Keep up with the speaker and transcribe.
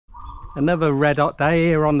Another red hot day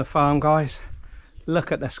here on the farm, guys.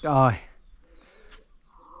 Look at the sky.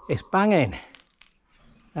 It's banging.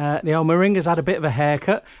 The old moringa's had a bit of a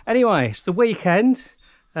haircut. Anyway, it's the weekend.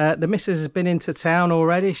 The missus has been into town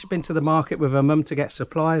already. She's been to the market with her mum to get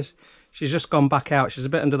supplies. She's just gone back out. She's a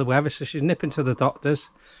bit under the weather, so she's nipping to the doctor's.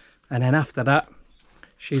 And then after that,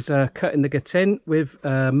 she's cutting the gatin with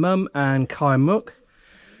mum and Kai Muck.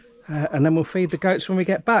 And then we'll feed the goats when we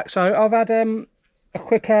get back. So I've had a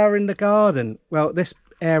quick hour in the garden. Well, this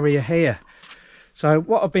area here. So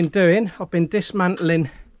what I've been doing, I've been dismantling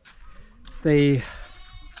the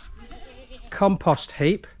compost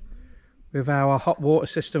heap with our hot water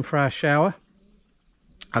system for our shower.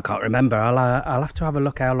 I can't remember. I'll have to have a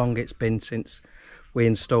look how long it's been since we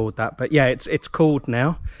installed that. But yeah, it's cooled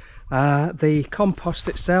now. The compost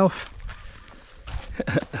itself,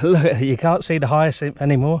 look, you can't see the hyacinth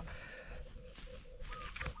anymore.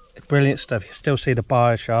 Brilliant stuff. You still see the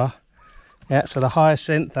biochar. Yeah, so the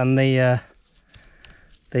hyacinth and the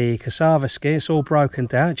cassava skin, it's all broken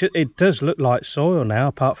down. It does look like soil now,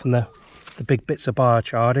 apart from the big bits of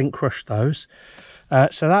biochar. I didn't crush those.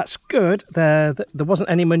 So that's good. There wasn't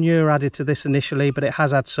any manure added to this initially, but it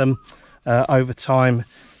has had some over time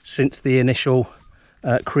since the initial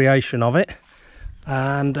creation of it.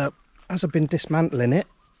 And as I've been dismantling it,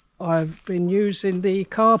 I've been using the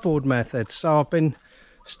cardboard method. So I've been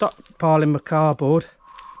stockpiling my cardboard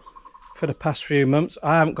for the past few months.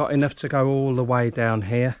 I haven't got enough to go all the way down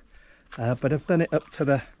here, but I've done it up to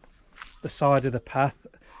the side of the path,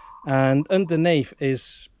 and underneath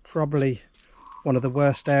is probably one of the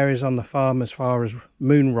worst areas on the farm as far as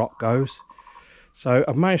moon rot goes. So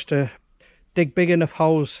I've managed to dig big enough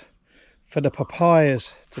holes for the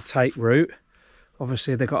papayas to take root.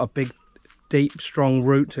 Obviously they've got a big deep strong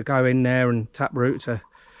root to go in there, and tap root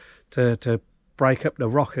to break up the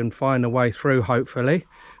rock and find a way through, hopefully.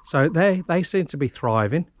 So they seem to be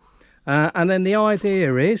thriving. And then the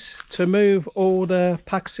idea is to move all the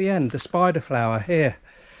paxienne, the spider flower here.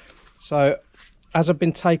 So as I've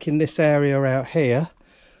been taking this area out here,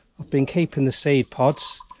 I've been keeping the seed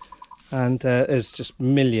pods, and there's just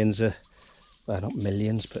millions of, well, not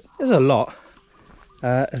millions, but there's a lot.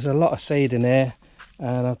 There's a lot of seed in here,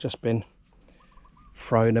 and I've just been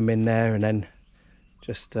throwing them in there, and then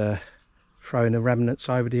just throwing the remnants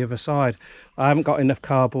over the other side. I haven't got enough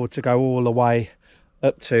cardboard to go all the way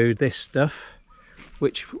up to this stuff,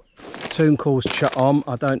 which Toon calls chut-om.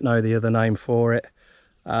 I don't know the other name for it.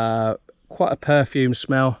 Quite a perfume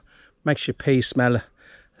smell, makes your pea smell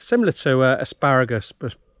similar to asparagus,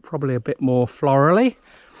 but probably a bit more florally.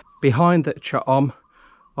 Behind that chut-om,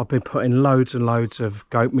 I've been putting loads and loads of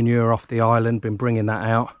goat manure off the island, been bringing that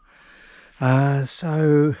out.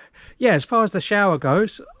 So yeah, as far as the shower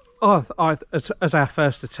goes, as our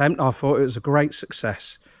first attempt, I thought it was a great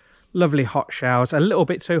success. Lovely hot showers, a little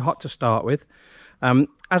bit too hot to start with.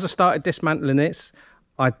 As I started dismantling this,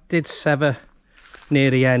 I did sever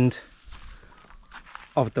near the end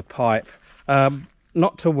of the pipe.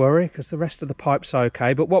 Not to worry, because the rest of the pipe's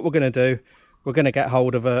okay, but what we're going to do, we're going to get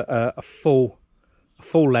hold of a full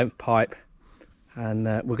length pipe, and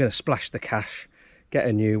we're going to splash the cash, get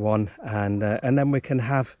a new one, and then we can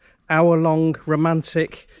have hour-long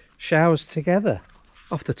romantic showers together.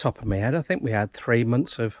 Off the top of my head, I think we had 3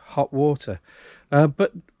 months of hot water.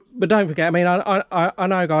 But don't forget, I mean, I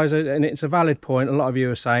know, guys, and it's a valid point. A lot of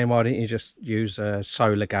you are saying, why didn't you just use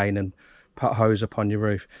solar gain and put hose up on your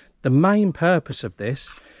roof? The main purpose of this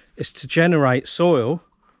is to generate soil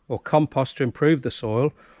or compost to improve the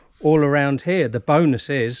soil all around here. The bonus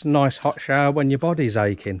is nice hot shower when your body's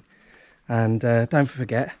aching. And don't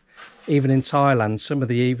forget, even in Thailand, some of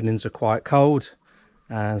the evenings are quite cold,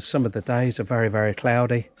 and some of the days are very, very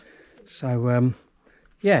cloudy. So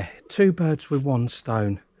yeah, 2 birds with 1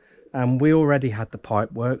 stone. And we already had the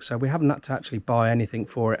pipe work, so we haven't had to actually buy anything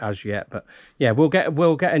for it as yet. But yeah, we'll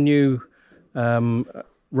get a new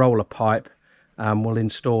roller pipe, and we'll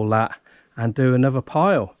install that and do another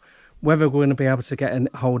pile. Whether we're going to be able to get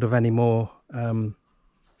a hold of any more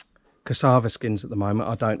cassava skins at the moment,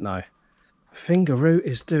 I don't know. Finger root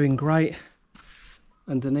is doing great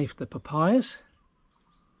underneath the papayas.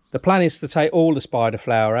 The plan is to take all the spider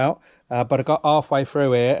flower out, but I got halfway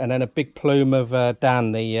through here, and then a big plume of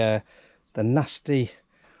Dan, the nasty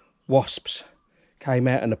wasps, came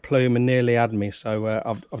out in a plume and nearly had me. So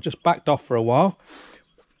I've just backed off for a while,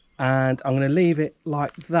 and I'm going to leave it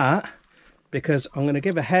like that, because I'm going to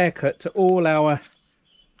give a haircut to all our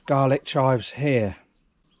garlic chives here.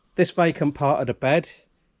 This vacant part of the bed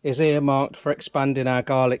is earmarked for expanding our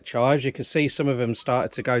garlic chives. You can see some of them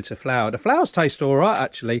started to go to flower. The flowers taste all right,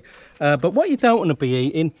 actually, but what you don't want to be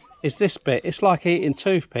eating is this bit. It's like eating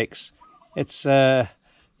toothpicks. It's yeah,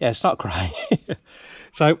 it's not great.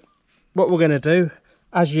 So what we're going to do,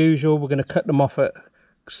 as usual, we're going to cut them off at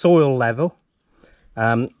soil level,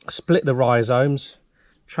 split the rhizomes,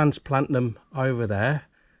 transplant them over there.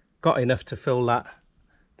 Got enough to fill that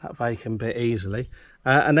vacant bit easily,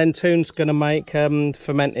 and then Toon's going to make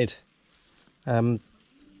fermented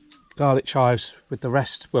garlic chives with the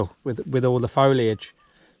rest, well, with all the foliage.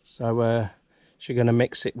 So she's going to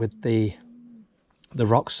mix it with the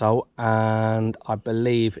rock salt, and I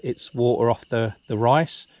believe it's water off the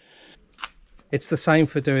rice. It's the same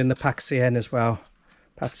for doing the pak sien as well.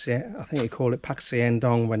 Pak sien, I think you call it pak sien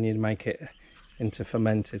dong when you make it into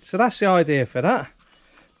fermented. So that's the idea for that.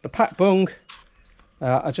 The pak bung,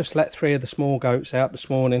 I just let 3 of the small goats out this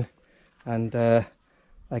morning, and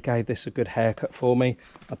they gave this a good haircut for me.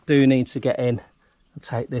 I do need to get in and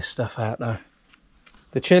take this stuff out though.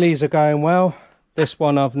 The chilies are going well. This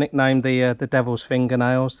one I've nicknamed the devil's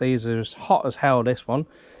fingernails. These are as hot as hell, this one.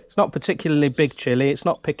 It's not particularly big chili, it's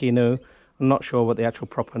not picky new. I'm not sure what the actual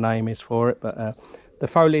proper name is for it, but the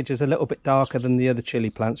foliage is a little bit darker than the other chili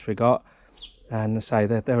plants we got. And I say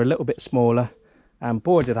they're a little bit smaller, and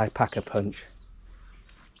boy do they pack a punch.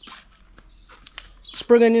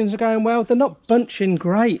 Spring onions are going well. They're not bunching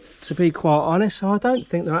great, to be quite honest, so I don't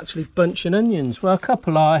think they're actually bunching onions. Well, a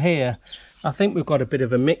couple are here. I think we've got a bit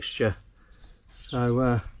of a mixture.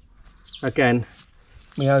 So again,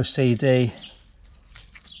 my OCD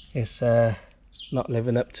is not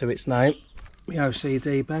living up to its name. My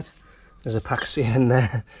OCD bed. There's a pak sien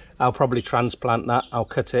there. I'll probably transplant that. I'll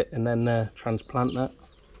cut it and then transplant that.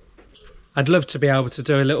 I'd love to be able to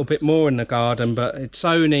do a little bit more in the garden, but it's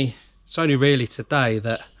only really today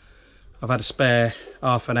that I've had a spare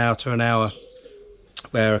half an hour to an hour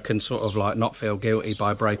where I can sort of like not feel guilty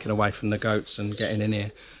by breaking away from the goats and getting in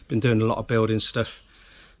here. Been doing a lot of building stuff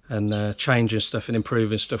and changing stuff and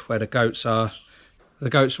improving stuff where the goats are. The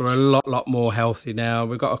goats are a lot more healthy now.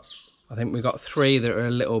 I think we've got 3 that are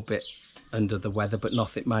a little bit under the weather, but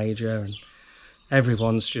nothing major, and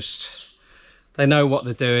everyone's just, they know what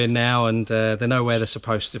they're doing now, and they know where they're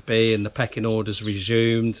supposed to be, and the pecking order's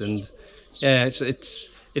resumed. And yeah,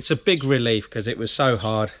 it's a big relief, because it was so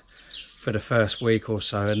hard for the first week or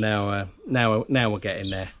so, and now we're getting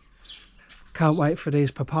there. Can't wait for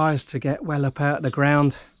these papayas to get well up out of the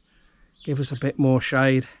ground, give us a bit more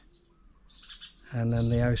shade, and then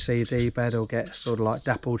the OCD bed will get sort of like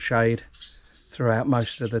dappled shade throughout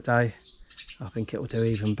most of the day. I think it will do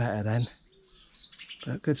even better then.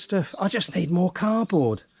 But good stuff. I just need more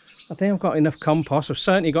cardboard. I think I've got enough compost. I've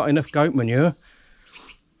certainly got enough goat manure.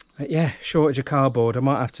 But yeah, shortage of cardboard. I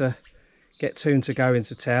might have to get Toon to go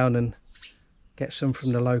into town and get some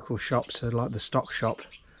from the local shops, so like the stock shop.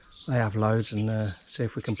 They have loads, and see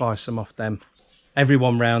if we can buy some off them.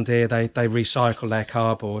 Everyone round here, they recycle their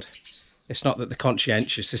cardboard. It's not that they're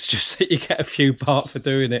conscientious, it's just that you get a few baht for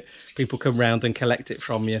doing it. People come round and collect it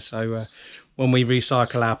from you. So when we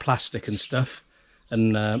recycle our plastic and stuff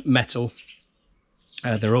and metal,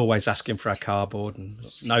 they're always asking for our cardboard, and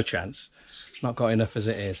no chance. Not got enough as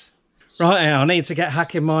it is. Right, I need to get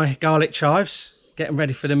hacking my garlic chives, getting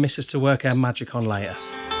ready for the missus to work our magic on later.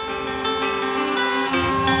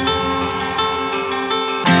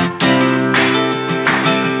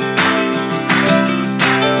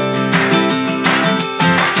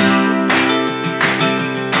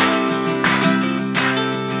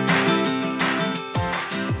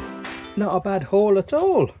 Not a bad haul at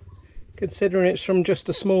all, considering it's from just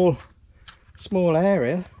a small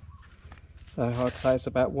area. So I'd say it's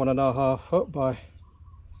about 1.5 foot by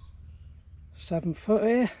 7 foot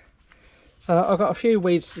here. So I've got a few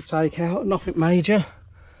weeds to take out, nothing major.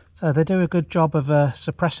 So they do a good job of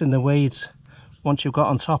suppressing the weeds once you've got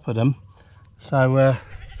on top of them. So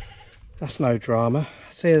that's no drama.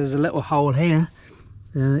 See, there's a little hole here.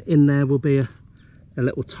 In there will be a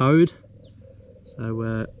little toad.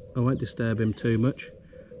 So I won't disturb him too much.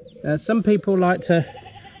 Some people like to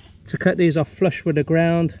cut these off flush with the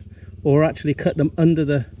ground, or actually cut them under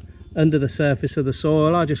the surface of the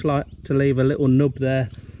soil. I just like to leave a little nub there.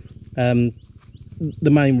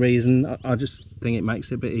 The main reason, I just think it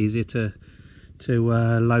makes it a bit easier to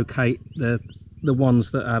locate the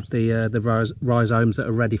ones that have the rhizomes that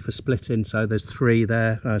are ready for splitting. So there's 3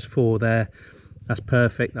 there, there's 4 there. That's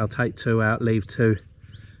perfect. I'll take 2 out, leave 2,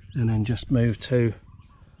 and then just move 2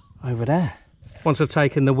 over there. Once I've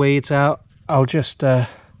taken the weeds out, I'll just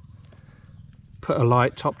put a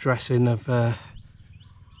light top dressing of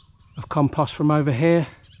compost from over here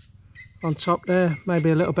on top there,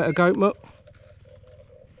 maybe a little bit of goat muck,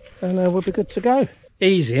 and we'll be good to go.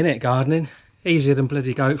 Easy, innit, gardening? Easier than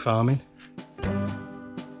bloody goat farming.